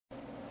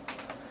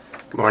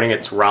Good morning,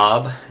 it's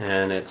Rob,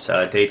 and it's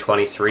day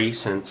 23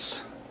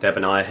 since Deb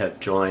and I have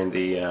joined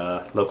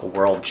the local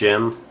World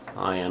Gym.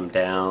 I am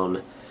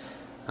down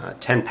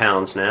 10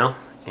 pounds now,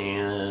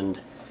 and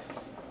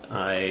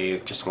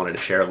I just wanted to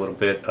share a little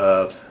bit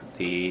of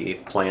the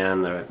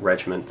plan, the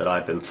regimen that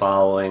I've been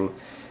following.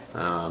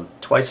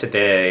 Twice a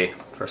day,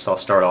 first I'll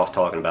start off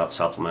talking about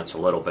supplements a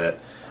little bit.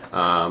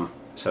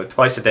 So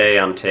twice a day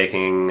I'm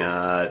taking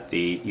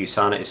the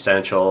USANA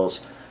Essentials,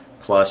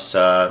 plus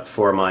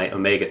for my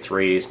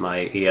omega-3s,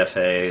 my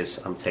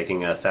EFAs, I'm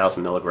taking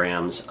 1,000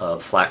 milligrams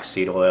of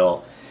flaxseed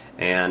oil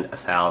and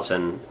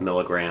 1,000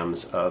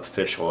 milligrams of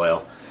fish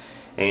oil.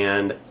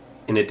 And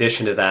in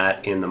addition to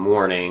that, in the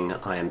morning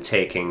I am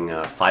taking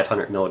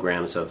 500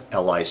 milligrams of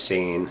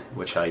L-lysine,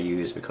 which I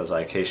use because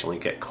I occasionally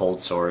get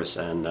cold sores,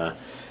 and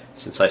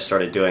since I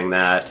started doing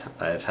that,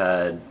 I've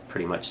had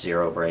pretty much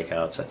zero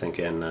breakouts. I think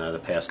in the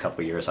past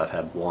couple of years I've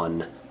had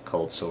one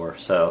cold sore.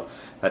 So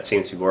that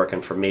seems to be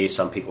working for me.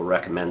 Some people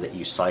recommend that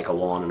you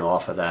cycle on and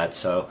off of that.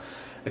 So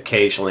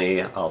occasionally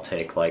I'll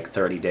take like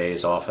 30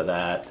 days off of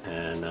that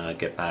and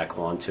get back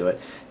onto it.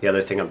 The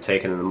other thing I'm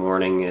taking in the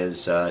morning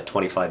is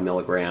 25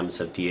 milligrams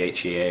of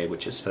DHEA,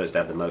 which is supposed to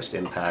have the most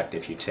impact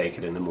if you take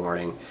it in the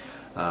morning.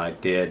 I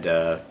did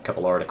a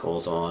couple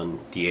articles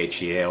on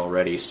DHEA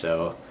already,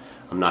 so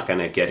I'm not going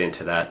to get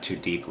into that too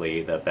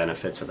deeply, the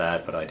benefits of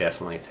that, but I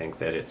definitely think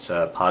that it's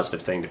a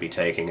positive thing to be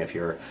taking if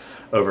you're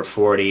over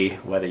 40,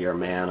 whether you're a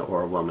man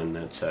or a woman.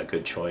 That's a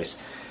good choice.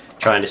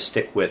 Trying to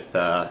stick with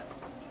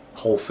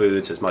whole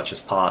foods as much as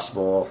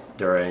possible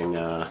during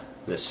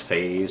this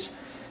phase,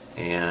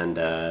 and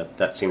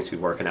that seems to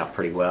be working out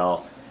pretty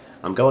well.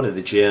 I'm going to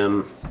the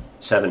gym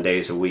 7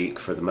 days a week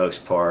for the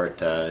most part.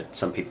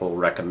 Some people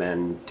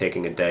recommend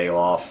taking a day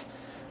off.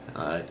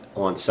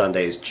 On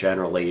Sundays,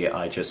 generally,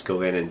 I just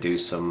go in and do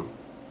some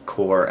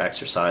core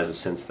exercises,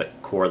 since the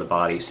core of the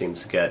body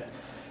seems to get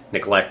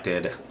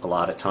neglected a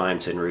lot of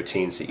times in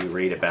routines that you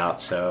read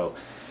about. So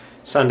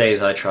Sundays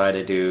I try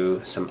to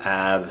do some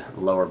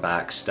lower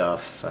back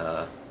stuff,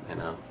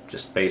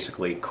 just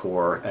basically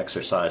core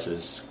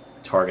exercises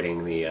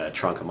targeting the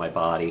trunk of my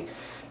body.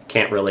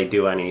 Can't really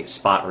do any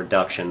spot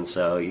reduction,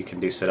 so you can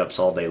do sit-ups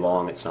all day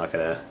long. It's not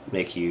going to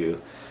make you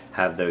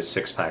have those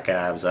six-pack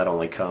abs. That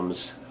only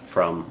comes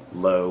from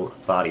low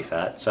body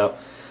fat. So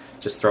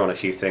just throwing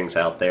a few things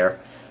out there.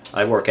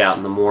 I work out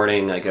in the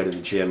morning. I go to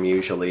the gym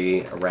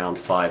usually around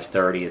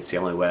 5:30. It's the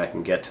only way I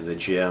can get to the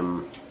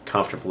gym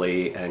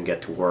comfortably and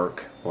get to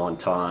work on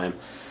time.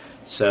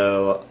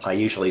 So I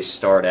usually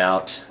start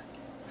out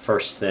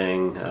first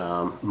thing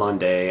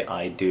Monday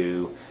I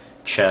do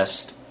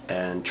chest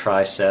and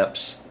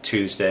triceps.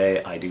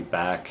 Tuesday I do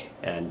back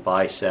and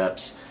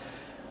biceps.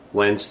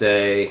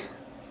 Wednesday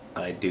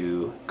I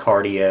do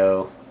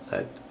cardio.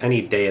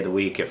 Any day of the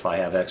week, if I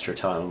have extra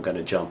time, I'm going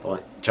to jump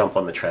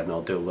on the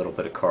treadmill, do a little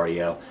bit of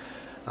cardio.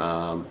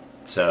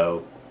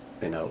 So,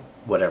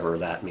 whatever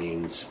that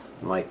means.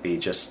 It might be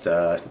just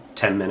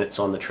 10 minutes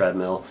on the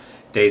treadmill.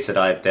 Days that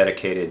I've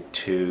dedicated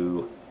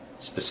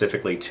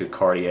specifically to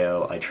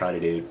cardio, I try to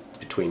do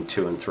between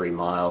 2 and 3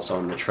 miles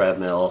on the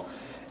treadmill,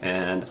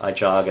 and I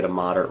jog at a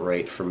moderate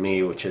rate for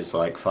me, which is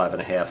like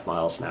 5.5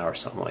 miles an hour,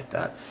 something like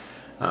that.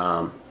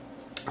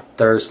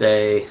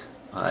 Thursday,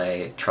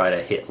 I try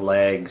to hit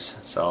legs,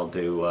 so I'll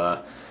do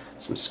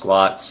some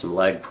squats, some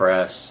leg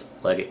press,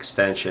 leg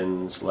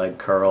extensions, leg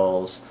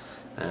curls,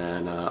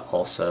 and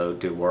also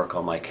do work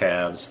on my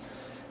calves.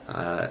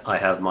 I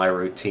have my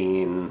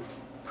routine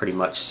pretty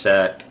much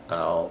set.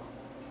 I'll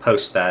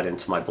post that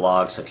into my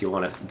blog, so if you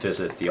want to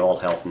visit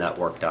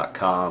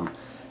theallhealthnetwork.com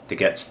to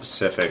get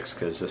specifics,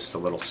 because this is a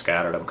little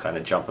scattered. I'm kind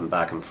of jumping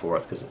back and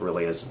forth because it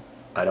really is.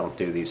 I don't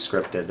do these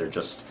scripted. They're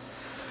just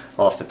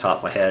off the top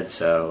of my head,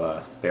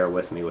 so bear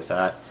with me with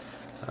that.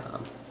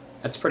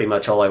 That's pretty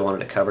much all I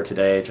wanted to cover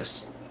today,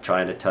 just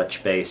trying to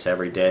touch base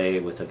every day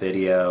with a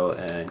video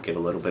and give a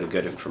little bit of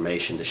good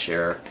information to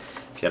share.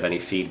 If you have any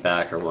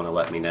feedback or want to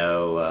let me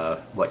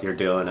know what you're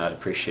doing, I'd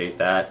appreciate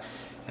that.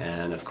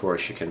 And of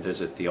course you can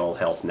visit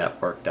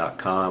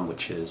theallhealthnetwork.com,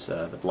 which is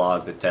the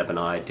blog that Deb and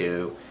I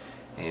do.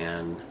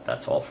 And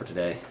that's all for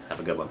today. Have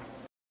a good one.